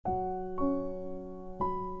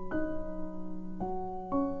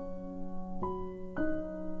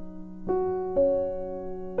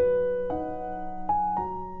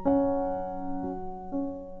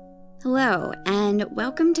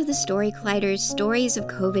Welcome to the Story Collider's Stories of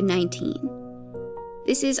COVID-19.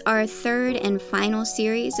 This is our third and final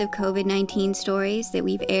series of COVID-19 stories that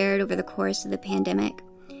we've aired over the course of the pandemic.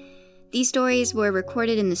 These stories were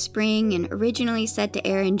recorded in the spring and originally set to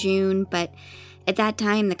air in June, but at that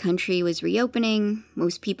time the country was reopening,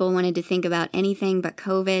 most people wanted to think about anything but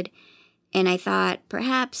COVID, and I thought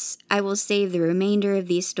perhaps I will save the remainder of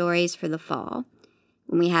these stories for the fall,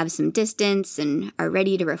 when we have some distance and are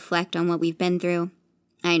ready to reflect on what we've been through.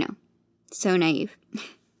 I know, so naive.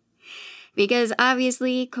 Because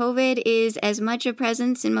obviously, COVID is as much a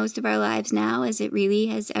presence in most of our lives now as it really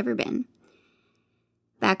has ever been.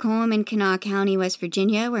 Back home in Kanawha County, West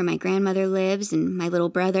Virginia, where my grandmother lives and my little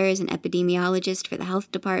brother is an epidemiologist for the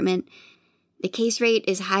health department, the case rate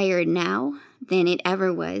is higher now than it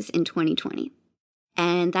ever was in 2020.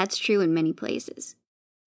 And that's true in many places.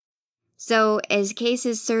 So as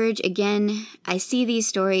cases surge again, I see these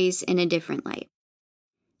stories in a different light.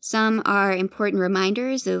 Some are important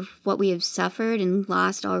reminders of what we have suffered and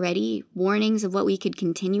lost already, warnings of what we could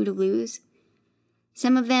continue to lose.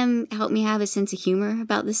 Some of them help me have a sense of humor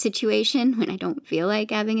about the situation when I don't feel like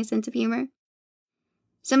having a sense of humor.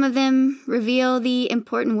 Some of them reveal the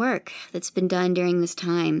important work that's been done during this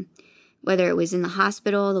time, whether it was in the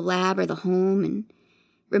hospital, the lab, or the home, and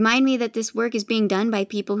remind me that this work is being done by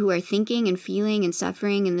people who are thinking and feeling and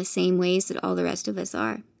suffering in the same ways that all the rest of us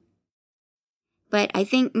are. But I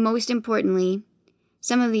think most importantly,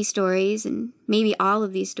 some of these stories, and maybe all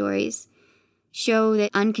of these stories, show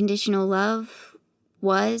that unconditional love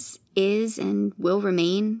was, is, and will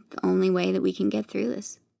remain the only way that we can get through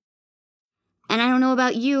this. And I don't know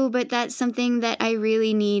about you, but that's something that I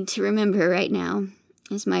really need to remember right now,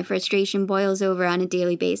 as my frustration boils over on a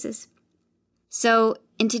daily basis. So,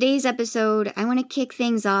 in today's episode, I want to kick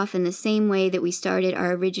things off in the same way that we started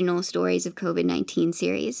our original Stories of COVID-19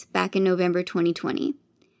 series back in November 2020,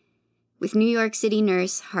 with New York City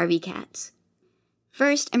nurse Harvey Katz.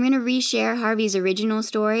 First, I'm going to reshare Harvey's original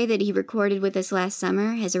story that he recorded with us last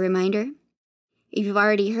summer as a reminder. If you've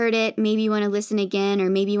already heard it, maybe you want to listen again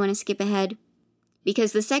or maybe you want to skip ahead.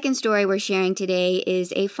 Because the second story we're sharing today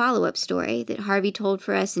is a follow-up story that Harvey told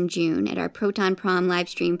for us in June at our Proton Prom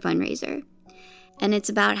livestream fundraiser. And it's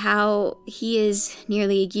about how he is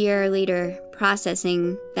nearly a year later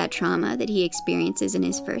processing that trauma that he experiences in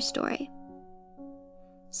his first story.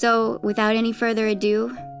 So, without any further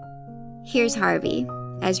ado, here's Harvey,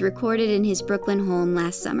 as recorded in his Brooklyn home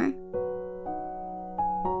last summer.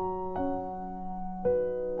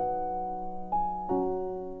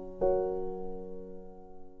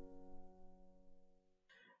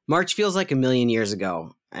 March feels like a million years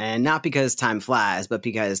ago, and not because time flies, but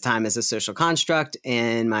because time is a social construct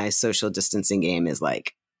and my social distancing game is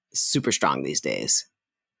super strong these days.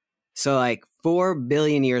 So 4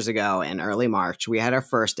 billion years ago in early March, we had our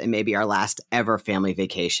first and maybe our last ever family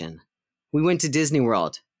vacation. We went to Disney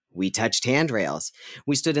World. We touched handrails.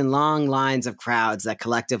 We stood in long lines of crowds that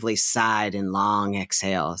collectively sighed in long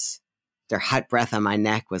exhales. Their hot breath on my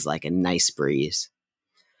neck was like a nice breeze.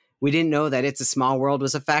 We didn't know that It's a Small World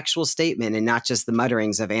was a factual statement and not just the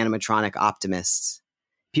mutterings of animatronic optimists.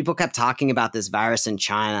 People kept talking about this virus in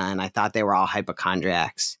China, and I thought they were all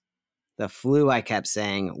hypochondriacs. The flu, I kept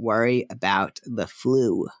saying. Worry about the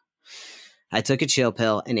flu. I took a chill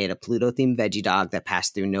pill and ate a Pluto-themed veggie dog that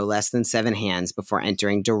passed through no less than 7 hands before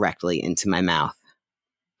entering directly into my mouth.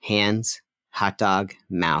 Hands, hot dog,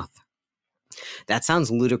 mouth. That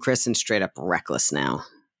sounds ludicrous and straight up reckless now.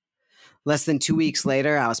 Less than 2 weeks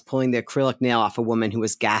later, I was pulling the acrylic nail off a woman who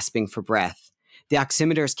was gasping for breath. The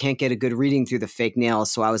oximeters can't get a good reading through the fake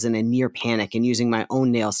nails, so I was in a near panic and using my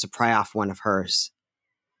own nails to pry off one of hers.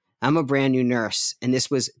 I'm a brand new nurse, and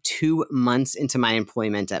this was 2 months into my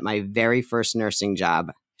employment at my very first nursing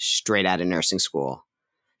job, straight out of nursing school.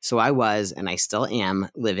 So I was, and I still am,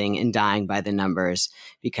 living and dying by the numbers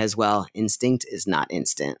because, instinct is not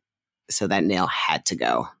instant. So that nail had to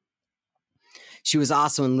go. She was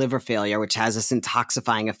also in liver failure, which has this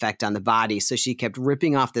intoxifying effect on the body, so she kept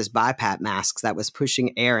ripping off this BiPAP mask that was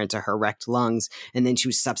pushing air into her wrecked lungs, and then she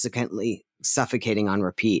was subsequently suffocating on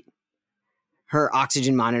repeat. Her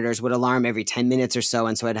oxygen monitors would alarm every 10 minutes or so,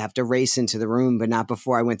 and so I'd have to race into the room, but not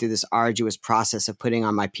before I went through this arduous process of putting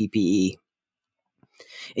on my PPE.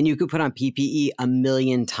 And you could put on PPE a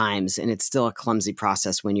million times, and it's still a clumsy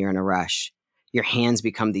process when you're in a rush. Your hands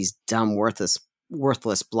become these dumb,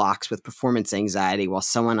 worthless blocks with performance anxiety while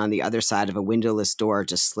someone on the other side of a windowless door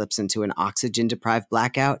just slips into an oxygen-deprived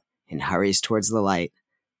blackout and hurries towards the light.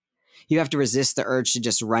 You have to resist the urge to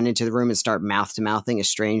just run into the room and start mouth-to-mouthing a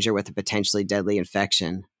stranger with a potentially deadly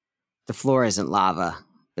infection. The floor isn't lava,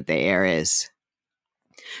 but the air is.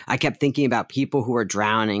 I kept thinking about people who are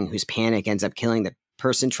drowning, whose panic ends up killing the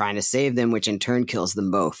person trying to save them, which in turn kills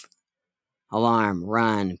them both. Alarm,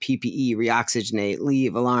 run, PPE, reoxygenate,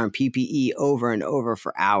 leave, alarm, PPE, over and over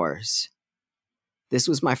for hours. This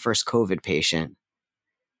was my first COVID patient.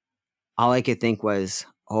 All I could think was,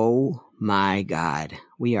 oh my God,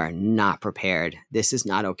 we are not prepared. This is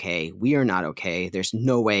not okay. We are not okay. There's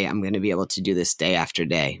no way I'm going to be able to do this day after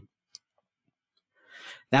day.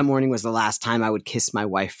 That morning was the last time I would kiss my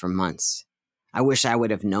wife for months. I wish I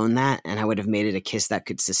would have known that, and I would have made it a kiss that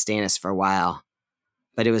could sustain us for a while.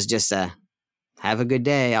 But it was just a, have a good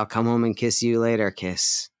day, I'll come home and kiss you later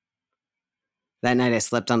kiss. That night I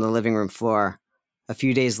slept on the living room floor. A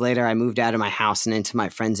few days later, I moved out of my house and into my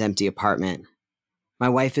friend's empty apartment. My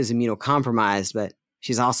wife is immunocompromised, but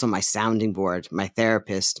she's also my sounding board, my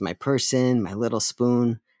therapist, my person, my little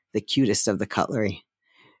spoon, the cutest of the cutlery.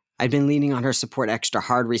 I'd been leaning on her support extra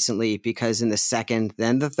hard recently because in the second,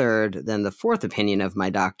 then the third, then the fourth opinion of my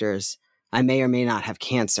doctors, I may or may not have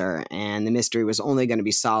cancer, and the mystery was only going to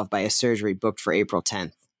be solved by a surgery booked for April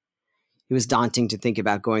 10th. It was daunting to think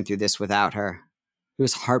about going through this without her. It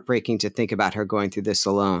was heartbreaking to think about her going through this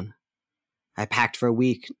alone. I packed for a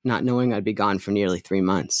week, not knowing I'd be gone for nearly 3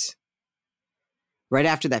 months. Right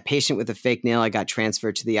after that patient with a fake nail, I got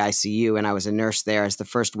transferred to the ICU, and I was a nurse there as the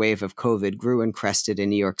first wave of COVID grew and crested in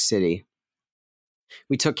New York City.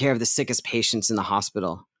 We took care of the sickest patients in the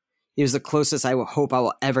hospital. It was the closest I hope I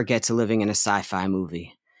will ever get to living in a sci-fi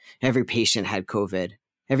movie. Every patient had COVID.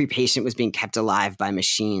 Every patient was being kept alive by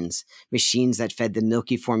machines that fed the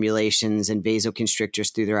milky formulations and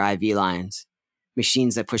vasoconstrictors through their IV lines,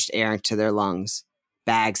 machines that pushed air into their lungs,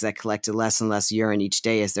 bags that collected less and less urine each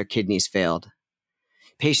day as their kidneys failed.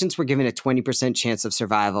 Patients were given a 20% chance of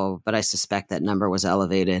survival, but I suspect that number was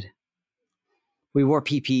elevated. We wore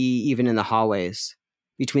PPE even in the hallways.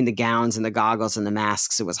 Between the gowns and the goggles and the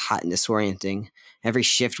masks, it was hot and disorienting. Every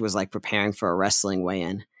shift was like preparing for a wrestling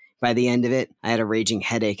weigh-in. By the end of it, I had a raging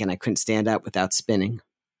headache and I couldn't stand up without spinning.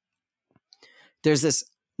 There's this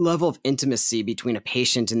level of intimacy between a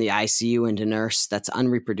patient in the ICU and a nurse that's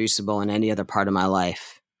unreproducible in any other part of my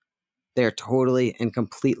life. They're totally and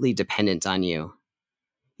completely dependent on you.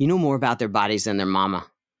 You know more about their bodies than their mama.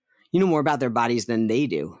 You know more about their bodies than they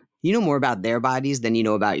do. You know more about their bodies than you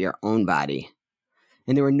know about your own body.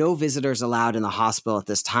 And there were no visitors allowed in the hospital at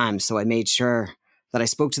this time, so I made sure that I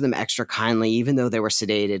spoke to them extra kindly, even though they were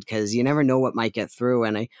sedated, because you never know what might get through,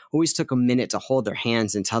 and I always took a minute to hold their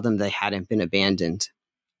hands and tell them they hadn't been abandoned.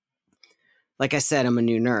 Like I said, I'm a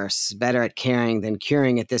new nurse, better at caring than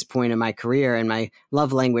curing at this point in my career, and my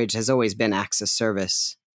love language has always been acts of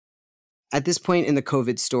service. At this point in the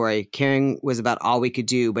COVID story, caring was about all we could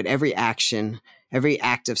do, but every action, every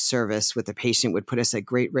act of service with the patient would put us at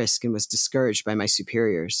great risk and was discouraged by my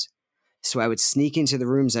superiors. So I would sneak into the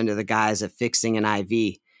rooms under the guise of fixing an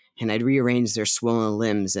IV, and I'd rearrange their swollen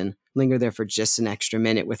limbs and linger there for just an extra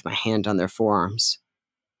minute with my hand on their forearms.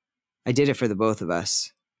 I did it for the both of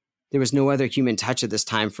us. There was no other human touch at this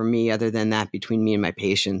time for me other than that between me and my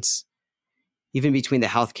patients. Even between the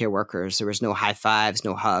healthcare workers, there was no high fives,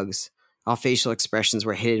 no hugs. All facial expressions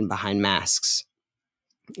were hidden behind masks.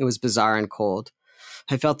 It was bizarre and cold.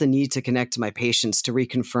 I felt the need to connect to my patients to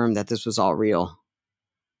reconfirm that this was all real.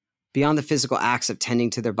 Beyond the physical acts of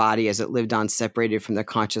tending to their body as it lived on separated from their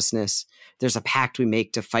consciousness, there's a pact we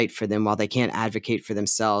make to fight for them while they can't advocate for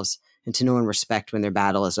themselves and to know and respect when their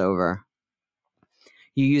battle is over.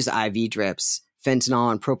 You use IV drips,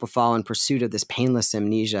 fentanyl and propofol in pursuit of this painless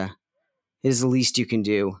amnesia. It is the least you can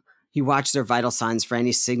do. You watch their vital signs for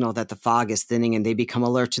any signal that the fog is thinning and they become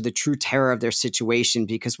alert to the true terror of their situation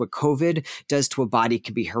because what COVID does to a body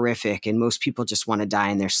can be horrific and most people just want to die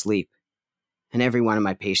in their sleep. And every one of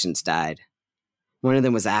my patients died. One of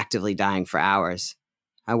them was actively dying for hours.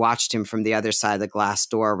 I watched him from the other side of the glass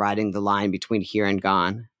door riding the line between here and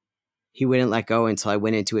gone. He wouldn't let go until I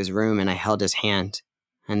went into his room and I held his hand.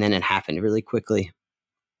 And then it happened really quickly.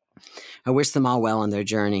 I wish them all well on their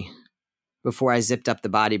journey. Before I zipped up the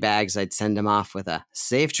body bags, I'd send them off with a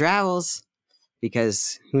safe travels,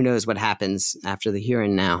 because who knows what happens after the here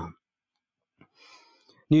and now.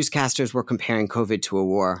 Newscasters were comparing COVID to a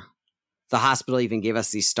war. The hospital even gave us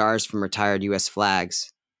these stars from retired U.S.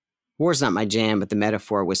 flags. War's not my jam, but the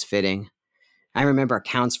metaphor was fitting. I remember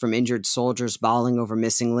accounts from injured soldiers bawling over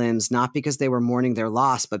missing limbs, not because they were mourning their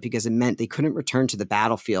loss, but because it meant they couldn't return to the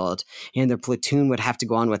battlefield, and their platoon would have to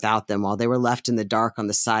go on without them while they were left in the dark on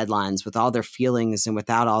the sidelines with all their feelings and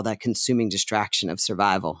without all that consuming distraction of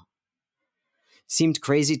survival. It seemed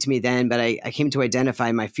crazy to me then, but I came to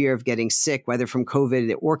identify my fear of getting sick, whether from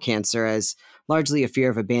COVID or cancer, as largely a fear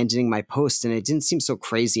of abandoning my post, and it didn't seem so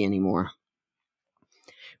crazy anymore.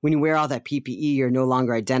 When you wear all that PPE, you're no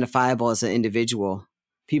longer identifiable as an individual.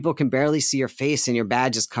 People can barely see your face and your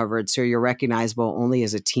badge is covered, so you're recognizable only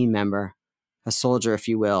as a team member, a soldier, if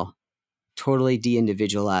you will, totally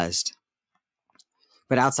de-individualized.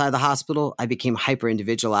 But outside the hospital, I became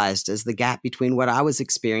hyper-individualized as the gap between what I was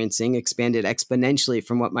experiencing expanded exponentially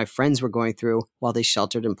from what my friends were going through while they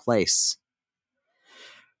sheltered in place.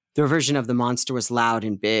 Their version of the monster was loud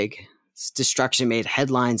and big. Its destruction made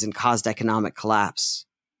headlines and caused economic collapse.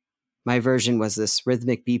 My version was this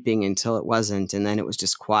rhythmic beeping until it wasn't, and then it was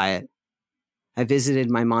just quiet. I visited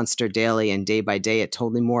my monster daily, and day by day it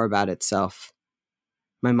told me more about itself.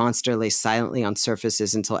 My monster lay silently on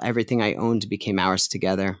surfaces until everything I owned became ours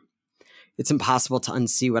together. It's impossible to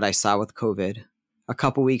unsee what I saw with COVID. A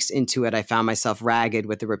couple weeks into it, I found myself ragged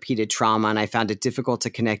with the repeated trauma, and I found it difficult to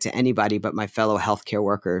connect to anybody but my fellow healthcare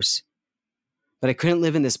workers. But I couldn't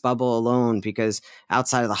live in this bubble alone because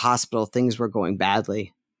outside of the hospital, things were going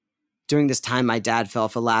badly. During this time, my dad fell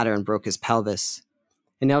off a ladder and broke his pelvis.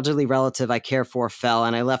 An elderly relative I care for fell,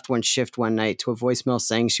 and I left one shift one night to a voicemail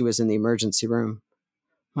saying she was in the emergency room.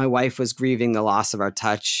 My wife was grieving the loss of our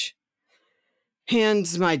touch.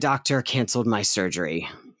 And my doctor canceled my surgery.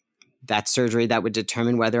 That surgery that would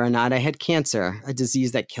determine whether or not I had cancer, a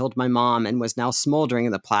disease that killed my mom and was now smoldering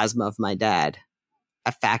in the plasma of my dad.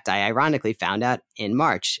 A fact I ironically found out in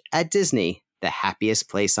March at Disney, the happiest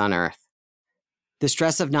place on earth. The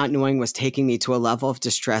stress of not knowing was taking me to a level of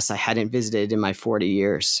distress I hadn't visited in my 40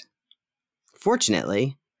 years.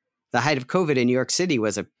 Fortunately, the height of COVID in New York City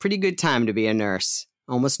was a pretty good time to be a nurse.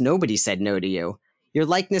 Almost nobody said no to you. Your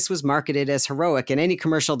likeness was marketed as heroic, and any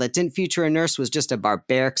commercial that didn't feature a nurse was just a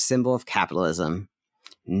barbaric symbol of capitalism.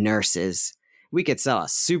 Nurses. We could sell a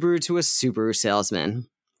Subaru to a Subaru salesman.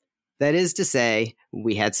 That is to say,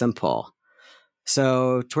 we had some pull.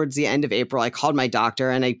 So towards the end of April, I called my doctor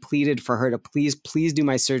and I pleaded for her to please do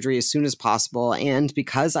my surgery as soon as possible. And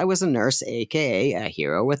because I was a nurse, aka a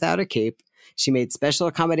hero without a cape, she made special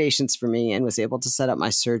accommodations for me and was able to set up my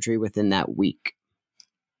surgery within that week.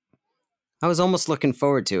 I was almost looking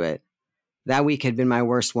forward to it. That week had been my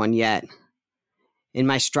worst one yet. In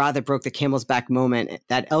my straw that broke the camel's back moment,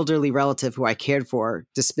 that elderly relative who I cared for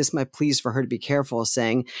dismissed my pleas for her to be careful,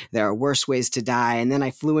 saying there are worse ways to die, and then I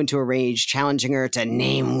flew into a rage, challenging her to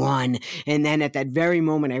name one, and then at that very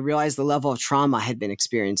moment I realized the level of trauma I had been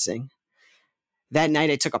experiencing. That night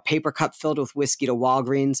I took a paper cup filled with whiskey to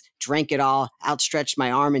Walgreens, drank it all, outstretched my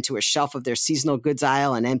arm into a shelf of their seasonal goods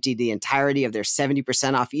aisle, and emptied the entirety of their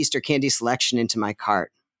 70% off Easter candy selection into my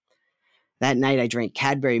cart. That night, I drank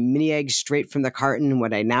Cadbury mini eggs straight from the carton,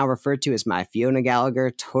 what I now refer to as my Fiona Gallagher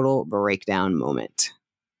total breakdown moment.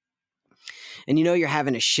 And you know you're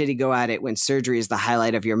having a shitty go at it when surgery is the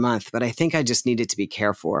highlight of your month, but I think I just needed to be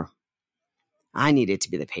cared for. I needed to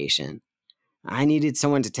be the patient. I needed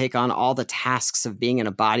someone to take on all the tasks of being in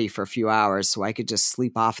a body for a few hours so I could just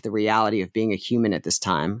sleep off the reality of being a human at this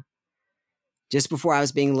time. Just before I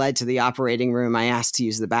was being led to the operating room, I asked to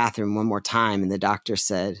use the bathroom one more time, and the doctor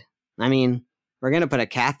said, we're going to put a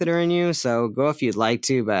catheter in you, so go if you'd like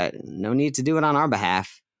to, but no need to do it on our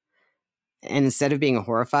behalf. And instead of being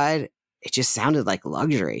horrified, it just sounded like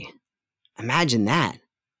luxury. Imagine that.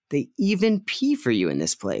 They even pee for you in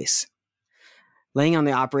this place. Laying on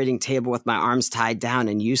the operating table with my arms tied down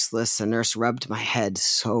and useless, a nurse rubbed my head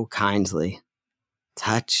so kindly.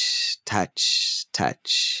 Touch, touch,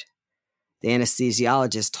 touch. The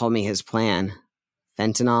anesthesiologist told me his plan.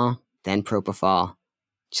 Fentanyl, then propofol.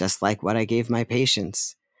 Just like what I gave my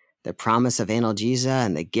patients. The promise of analgesia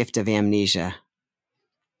and the gift of amnesia.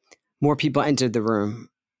 More people entered the room.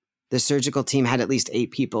 The surgical team had at least 8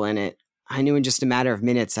 people in it. I knew in just a matter of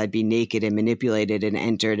minutes I'd be naked and manipulated and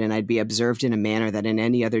entered, and I'd be observed in a manner that in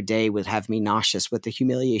any other day would have me nauseous with the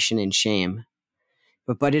humiliation and shame.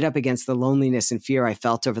 But butted up against the loneliness and fear I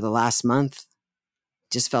felt over the last month,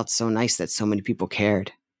 it just felt so nice that so many people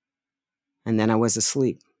cared. And then I was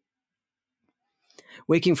asleep.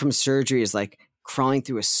 Waking from surgery is like crawling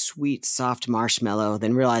through a sweet, soft marshmallow,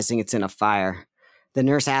 then realizing it's in a fire. The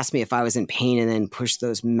nurse asked me if I was in pain and then pushed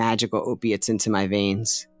those magical opiates into my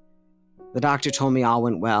veins. The doctor told me all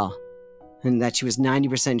went well, and that she was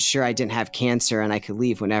 90% sure I didn't have cancer and I could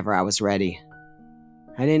leave whenever I was ready.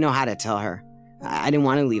 I didn't know how to tell her. I didn't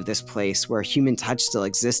want to leave this place where human touch still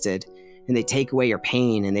existed, and they take away your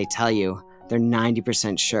pain and they tell you they're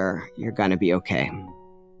 90% sure you're gonna be okay.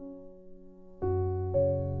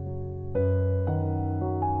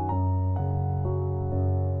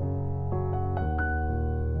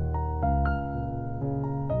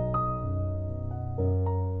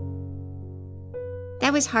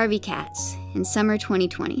 That was Harvey Katz in summer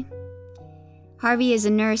 2020. Harvey is a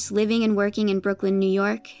nurse living and working in Brooklyn, New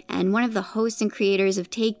York, and one of the hosts and creators of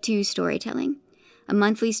Take Two Storytelling, a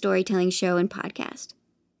monthly storytelling show and podcast.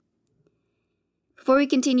 Before we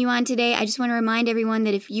continue on today, I just want to remind everyone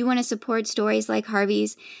that if you want to support stories like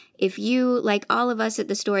Harvey's, if you, like all of us at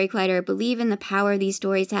the Story Collider, believe in the power these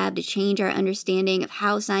stories have to change our understanding of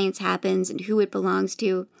how science happens and who it belongs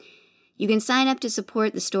to, you can sign up to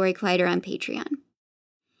support the Story Collider on Patreon.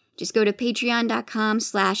 Just go to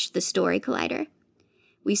patreon.com/thestorycollider.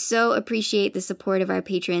 We so appreciate the support of our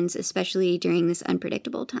patrons, especially during this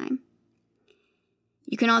unpredictable time.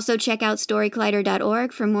 You can also check out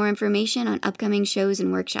storycollider.org for more information on upcoming shows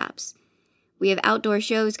and workshops. We have outdoor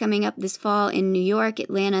shows coming up this fall in New York,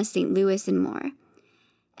 Atlanta, St. Louis, and more.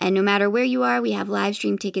 And no matter where you are, we have live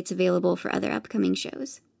stream tickets available for other upcoming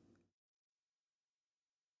shows.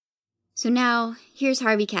 So now, here's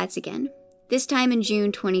Harvey Katz again, this time in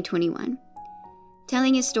June 2021,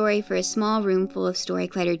 telling his story for a small room full of Story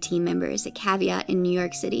Collider team members at Caveat in New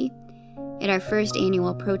York City, at our first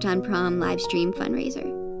annual Proton Prom live stream fundraiser.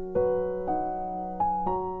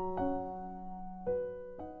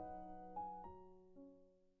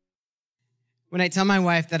 When I tell my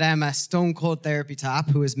wife that I'm a stone cold therapy top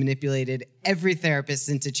who has manipulated every therapist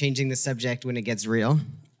into changing the subject when it gets real,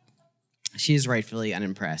 she is rightfully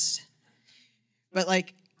unimpressed. But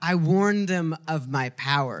I warned them of my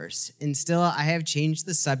powers, and still I have changed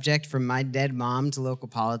the subject from my dead mom to local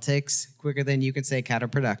politics quicker than you can say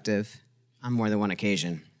counterproductive on more than one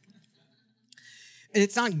occasion. And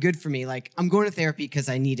it's not good for me. I'm going to therapy because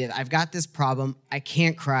I need it. I've got this problem. I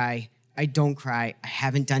can't cry. I don't cry. I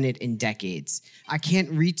haven't done it in decades. I can't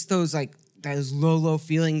reach those low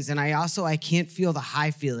feelings, and I can't feel the high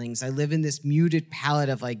feelings. I live in this muted palette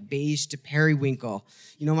of beige to periwinkle.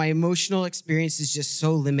 My emotional experience is just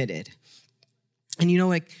so limited. And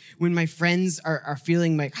when my friends are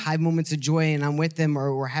feeling high moments of joy and I'm with them,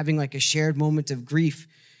 or we're having a shared moment of grief,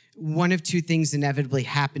 one of two things inevitably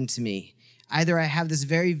happen to me. Either I have this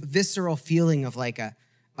very visceral feeling of a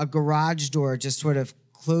garage door just sort of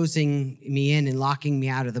closing me in and locking me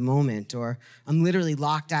out of the moment, or I'm literally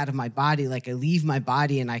locked out of my body, I leave my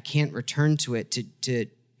body and I can't return to it to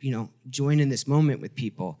join in this moment with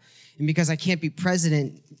people. And because I can't be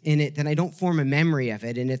present in it, then I don't form a memory of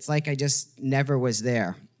it, and it's I just never was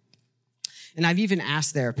there. And I've even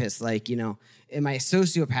asked therapists, am I a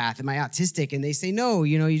sociopath? Am I autistic? And they say, no,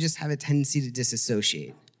 you just have a tendency to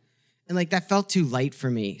disassociate. And that felt too light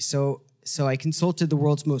for me. So I consulted the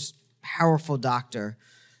world's most powerful doctor,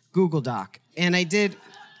 Google Doc. And I did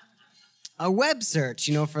a web search,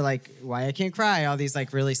 for why I can't cry, all these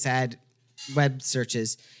really sad web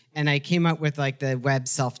searches. And I came up with the web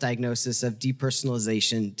self-diagnosis of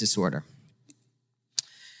depersonalization disorder.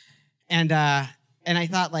 And I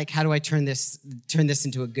thought, how do I turn this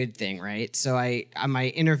into a good thing, right? So on my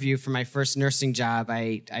interview for my first nursing job,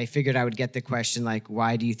 I figured I would get the question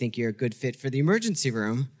why do you think you're a good fit for the emergency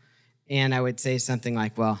room? And I would say something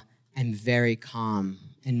well, I'm very calm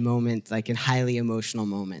in moments, in highly emotional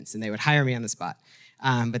moments. And they would hire me on the spot.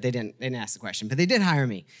 But they didn't ask the question, but they did hire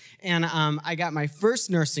me. And I got my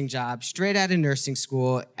first nursing job straight out of nursing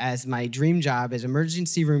school as my dream job as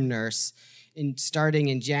emergency room nurse, starting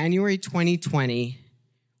in January 2020,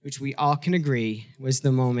 which we all can agree was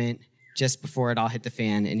the moment just before it all hit the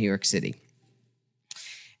fan in New York City.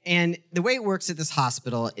 And the way it works at this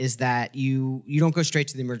hospital is that you don't go straight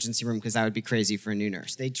to the emergency room because that would be crazy for a new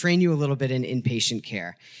nurse. They train you a little bit in inpatient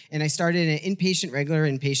care. And I started in an regular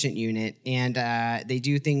inpatient unit, and they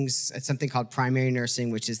do things at something called primary nursing,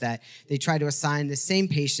 which is that they try to assign the same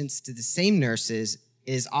patients to the same nurses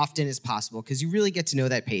as often as possible because you really get to know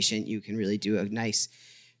that patient. You can really do a nice,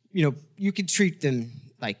 you could treat them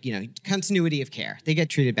continuity of care. They get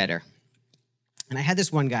treated better. And I had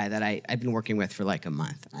this one guy that I'd been working with for a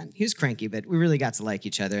month. And he was cranky, but we really got to like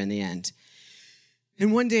each other in the end.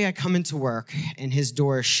 And one day I come into work, and his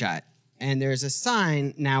door is shut. And there's a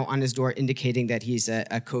sign now on his door indicating that he's a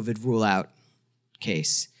COVID rule-out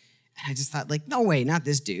case. And I just thought, no way, not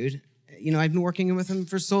this dude. I've been working with him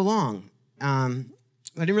for so long. I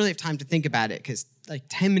didn't really have time to think about it because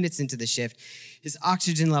 10 minutes into the shift, his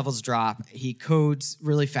oxygen levels drop. He codes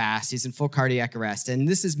really fast. He's in full cardiac arrest. And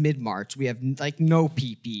this is mid-March. We have no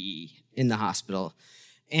PPE in the hospital.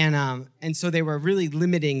 And so they were really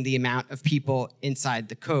limiting the amount of people inside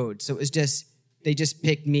the code. So it was they just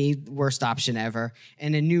picked me, worst option ever.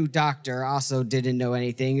 And a new doctor also didn't know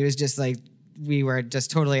anything. It was just we were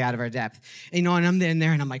just totally out of our depth. And I'm in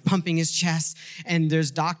there and I'm pumping his chest, and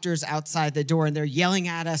there's doctors outside the door and they're yelling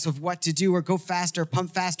at us of what to do or go faster,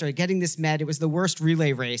 pump faster, getting this med. It was the worst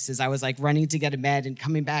relay race as I was running to get a med and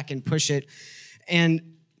coming back and push it.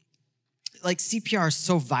 And like CPR is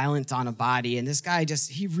so violent on a body, and this guy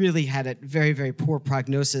he really had a very, very poor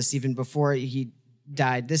prognosis even before he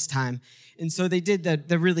died this time. And so they did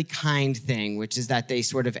the really kind thing, which is that they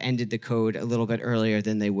sort of ended the code a little bit earlier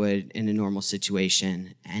than they would in a normal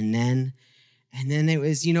situation. And then it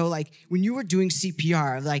was, like when you were doing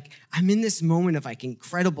CPR, like I'm in this moment of like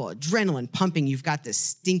incredible adrenaline pumping. You've got this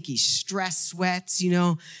stinky stress sweats,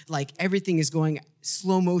 like everything is going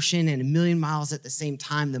slow motion and a million miles at the same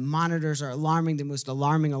time. The monitors are alarming, the most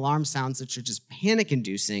alarming alarm sounds, which are just panic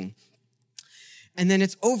inducing. And then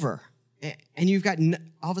it's over. And you've got,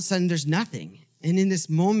 all of a sudden there's nothing. And in this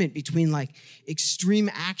moment between like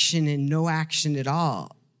extreme action and no action at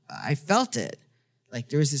all, I felt it. Like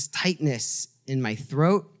there was this tightness in my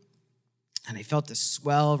throat, and I felt the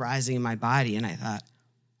swell rising in my body, and I thought,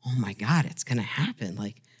 oh my God, it's gonna happen.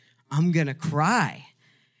 Like, I'm gonna cry.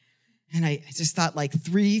 And I just thought like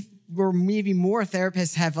 3 or maybe more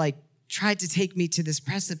therapists have like tried to take me to this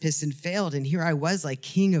precipice and failed, and here I was like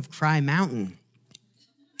king of Cry Mountain.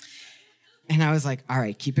 And I was like, all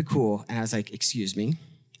right, keep it cool. And I was like, excuse me.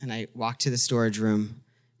 And I walked to the storage room,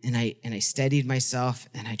 and I steadied myself,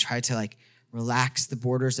 and I tried to like relax the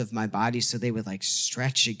borders of my body so they would like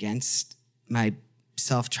stretch against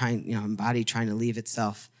myself, my body trying to leave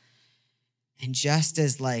itself. And just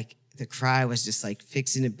as like the cry was just like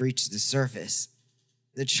fixing to breach the surface,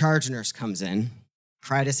 the charge nurse comes in,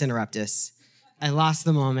 critus interruptus. I lost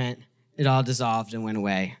the moment. It all dissolved and went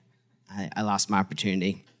away. I lost my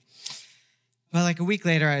opportunity. But like a week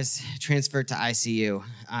later, I was transferred to ICU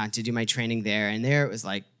to do my training there. And there it was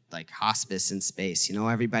like hospice in space,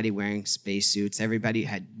 everybody wearing spacesuits. Everybody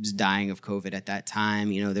was dying of COVID at that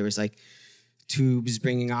time. There was like tubes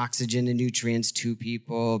bringing oxygen and nutrients to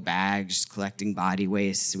people, bags collecting body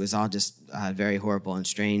waste. It was all just very horrible and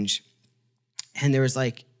strange. And there was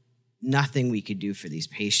like nothing we could do for these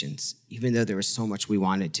patients, even though there was so much we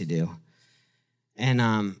wanted to do.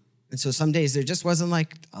 And so some days there just wasn't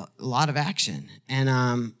like a lot of action.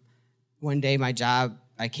 And one day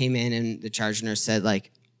I came in and the charge nurse said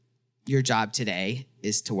like, your job today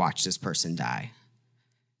is to watch this person die.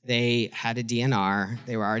 They had a DNR.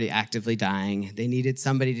 They were already actively dying. They needed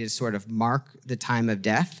somebody to sort of mark the time of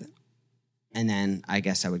death. And then I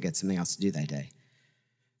guess I would get something else to do that day.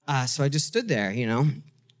 So I just stood there,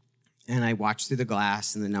 and I watched through the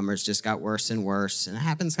glass, and the numbers just got worse and worse. And it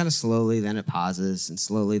happens kind of slowly, then it pauses, and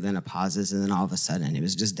slowly, then it pauses. And then all of a sudden, it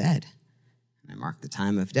was just dead. And I marked the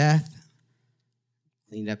time of death,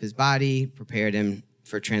 cleaned up his body, prepared him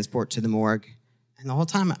for transport to the morgue. And the whole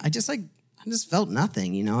time, I just felt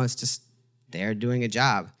nothing, I was just there doing a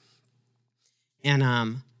job. And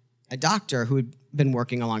a doctor who had been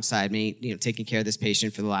working alongside me, taking care of this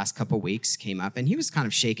patient for the last couple of weeks came up, and he was kind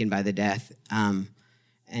of shaken by the death.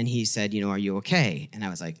 And he said, are you okay? And I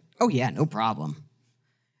was like, oh yeah, no problem.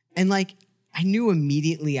 And like, I knew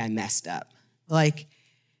immediately I messed up. Like,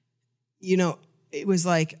 it was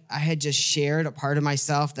like I had just shared a part of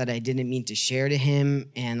myself that I didn't mean to share to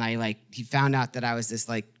him. And he found out that I was this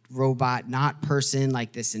like robot, not person,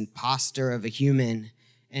 like this imposter of a human.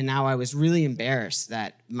 And now I was really embarrassed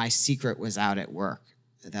that my secret was out at work,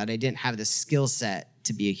 that I didn't have the skill set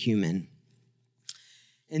to be a human.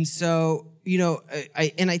 And so,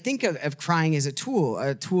 I think of crying as a tool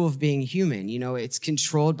of being human. It's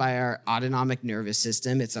controlled by our autonomic nervous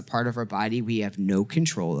system. It's a part of our body we have no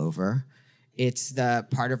control over. It's the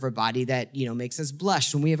part of our body that, makes us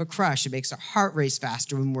blush when we have a crush. It makes our heart race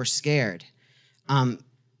faster when we're scared.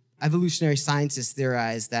 Evolutionary scientists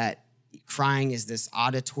theorize that crying is this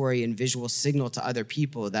auditory and visual signal to other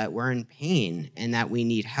people that we're in pain and that we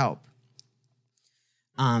need help.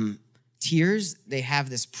 Tears, they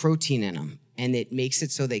have this protein in them, and it makes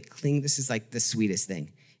it so they cling. This is like the sweetest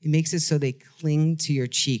thing. It makes it so they cling to your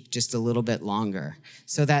cheek just a little bit longer,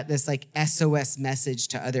 so that this like SOS message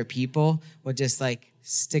to other people will just like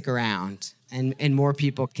stick around, and more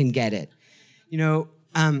people can get it.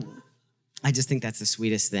 I just think that's the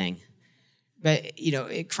sweetest thing. But,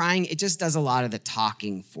 crying, it just does a lot of the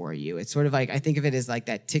talking for you. It's sort of like, I think of it as like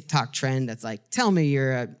that TikTok trend that's like, tell me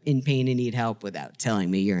you're in pain and need help without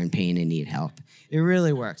telling me you're in pain and need help. It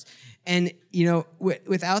really works. And,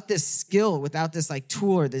 without this skill, without this like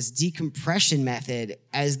tool or this decompression method,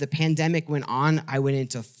 as the pandemic went on, I went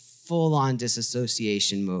into full-on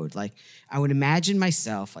disassociation mode. Like, I would imagine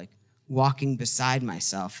myself like walking beside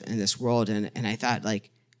myself in this world. And I thought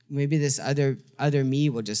like, maybe this other me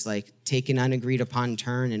will just like take an unagreed upon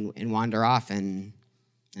turn and wander off, and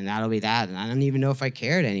that'll be that. And I don't even know if I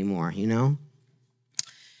cared anymore, And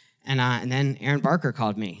then Aaron Barker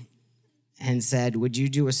called me and said, would you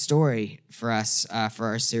do a story for us for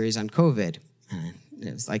our series on COVID? And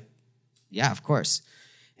it was like yeah, of course.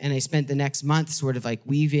 And I spent the next month sort of like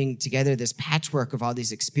weaving together this patchwork of all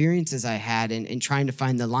these experiences I had and trying to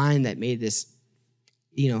find the line that made this,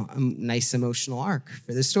 a nice emotional arc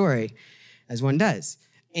for the story, as one does.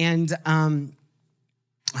 And, oh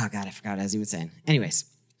God, I forgot what I was even saying. Anyways,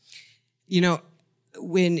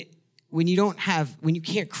 when you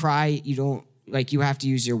can't cry, you have to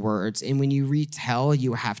use your words. And when you retell,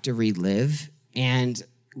 you have to relive. And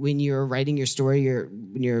when you're writing your story,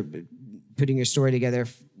 when you're putting your story together,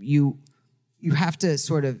 you have to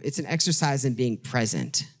it's an exercise in being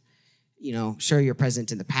present. Sure, you're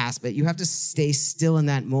present in the past, but you have to stay still in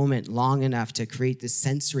that moment long enough to create this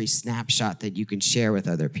sensory snapshot that you can share with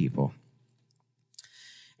other people.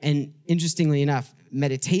 And interestingly enough,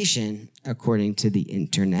 meditation, according to the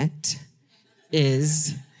internet,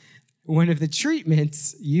 is one of the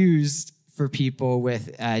treatments used for people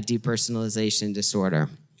with depersonalization disorder.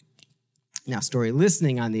 Now, story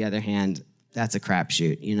listening, on the other hand, that's a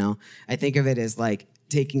crapshoot, I think of it as like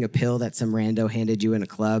taking a pill that some rando handed you in a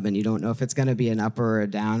club and you don't know if it's going to be an upper or a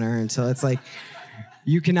downer until it's like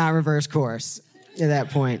you cannot reverse course at that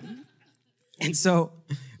point. And so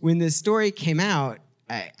when this story came out,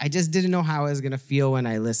 I just didn't know how I was going to feel when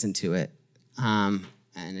I listened to it. And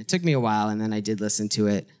it took me a while, and then I did listen to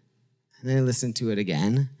it. And then I listened to it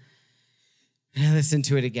again. And I listened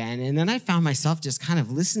to it again. And then I found myself just kind of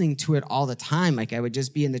listening to it all the time. Like I would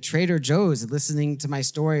just be in the Trader Joe's listening to my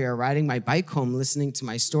story, or riding my bike home listening to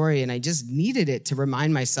my story. And I just needed it to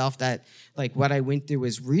remind myself that like what I went through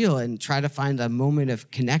was real, and try to find a moment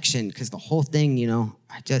of connection, because the whole thing,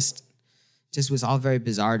 I just was all very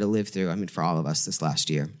bizarre to live through. I mean, for all of us this last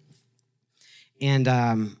year. And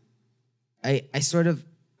I've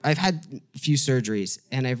had a few surgeries,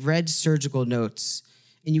 and I've read surgical notes,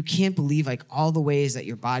 and you can't believe like all the ways that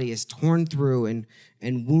your body is torn through and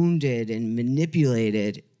wounded and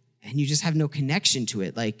manipulated, and you just have no connection to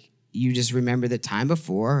it. Like you just remember the time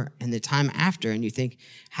before and the time after, and you think,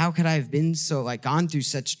 how could I have been so like gone through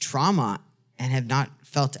such trauma and have not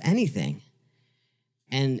felt anything?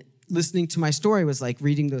 And listening to my story was like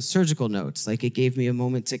reading those surgical notes. Like it gave me a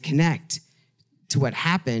moment to connect to what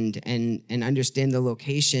happened and understand the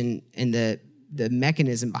location and the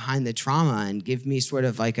mechanism behind the trauma, and give me sort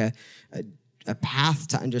of like a path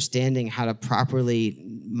to understanding how to properly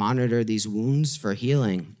monitor these wounds for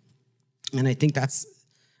healing. And I think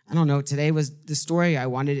today was the story. I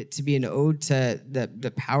wanted it to be an ode to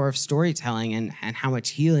the power of storytelling and how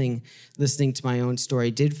much healing listening to my own story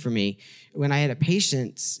did for me. When I had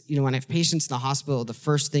when I have patients in the hospital, the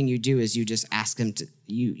first thing you do is you just ask them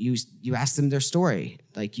you ask them their story.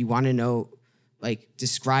 Like you want to know, like,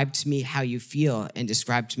 describe to me how you feel and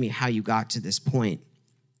describe to me how you got to this point.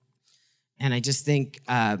 And I just think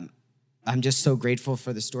I'm just so grateful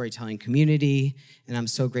for the storytelling community, and I'm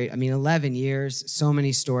so great. I mean, 11 years, so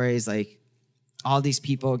many stories, like all these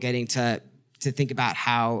people getting to think about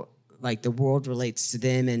how like the world relates to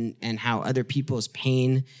them and how other people's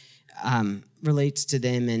pain relates to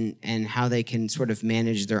them and how they can sort of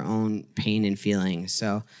manage their own pain and feelings.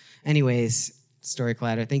 So anyways, Story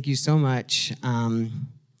Collider, thank you so much. I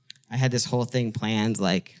had this whole thing planned,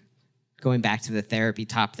 like going back to the therapy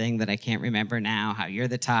top thing that I can't remember now, how you're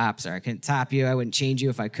the tops, or I couldn't top you, I wouldn't change you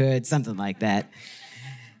if I could, something like that.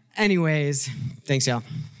 Anyways, thanks, y'all.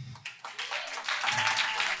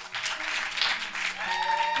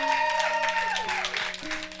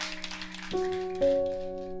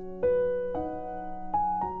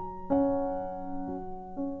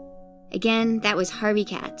 Again, that was Harvey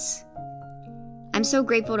Katz. I'm so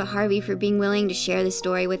grateful to Harvey for being willing to share this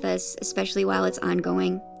story with us, especially while it's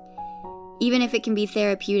ongoing. Even if it can be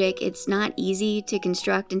therapeutic, it's not easy to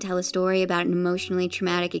construct and tell a story about an emotionally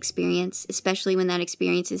traumatic experience, especially when that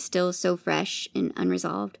experience is still so fresh and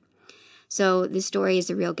unresolved. So this story is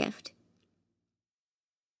a real gift.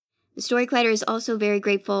 The Story Collider is also very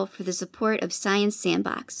grateful for the support of Science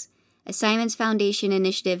Sandbox, a Simons Foundation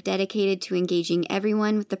initiative dedicated to engaging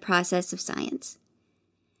everyone with the process of science.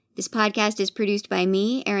 This podcast is produced by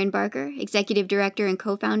me, Erin Barker, Executive Director and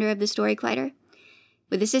co-founder of The Story Collider,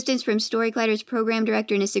 with assistance from Story Collider's Program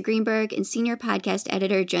Director Nissa Greenberg and Senior Podcast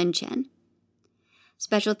Editor Jen Chen.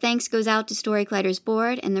 Special thanks goes out to Story Collider's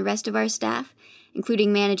board and the rest of our staff,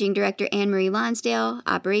 including Managing Director Anne-Marie Lonsdale,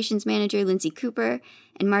 Operations Manager Lindsay Cooper,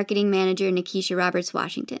 and Marketing Manager Nikisha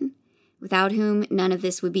Roberts-Washington, without whom none of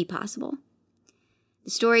this would be possible.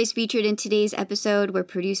 The stories featured in today's episode were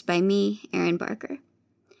produced by me, Erin Barker.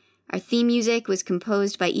 Our theme music was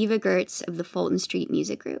composed by Eva Gertz of the Fulton Street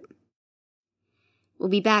Music Group. We'll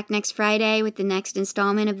be back next Friday with the next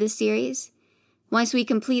installment of this series. Once we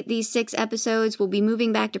complete these 6 episodes, we'll be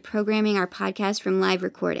moving back to programming our podcast from live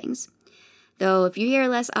recordings. Though if you hear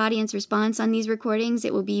less audience response on these recordings,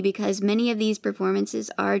 it will be because many of these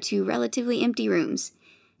performances are to relatively empty rooms,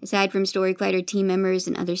 aside from Story Collider team members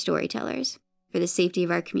and other storytellers, for the safety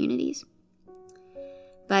of our communities.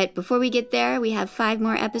 But before we get there, we have 5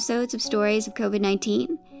 more episodes of Stories of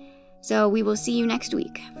COVID-19, so we will see you next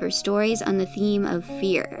week for stories on the theme of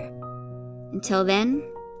fear. Until then,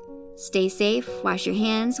 stay safe, wash your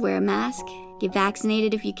hands, wear a mask, get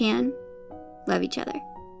vaccinated if you can, love each other.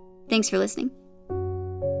 Thanks for listening.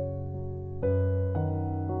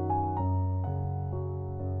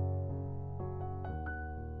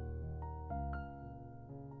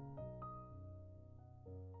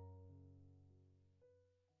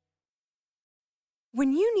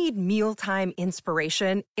 When you need mealtime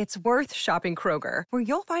inspiration, it's worth shopping Kroger, where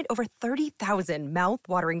you'll find over 30,000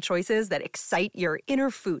 mouth-watering choices that excite your inner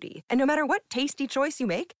foodie. And no matter what tasty choice you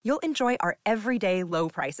make, you'll enjoy our everyday low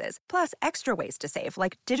prices, plus extra ways to save,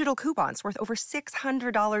 like digital coupons worth over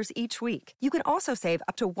 $600 each week. You can also save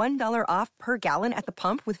up to $1 off per gallon at the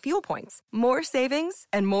pump with fuel points. More savings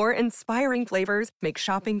and more inspiring flavors make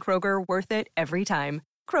shopping Kroger worth it every time.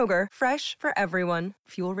 Kroger, fresh for everyone.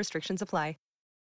 Fuel restrictions apply.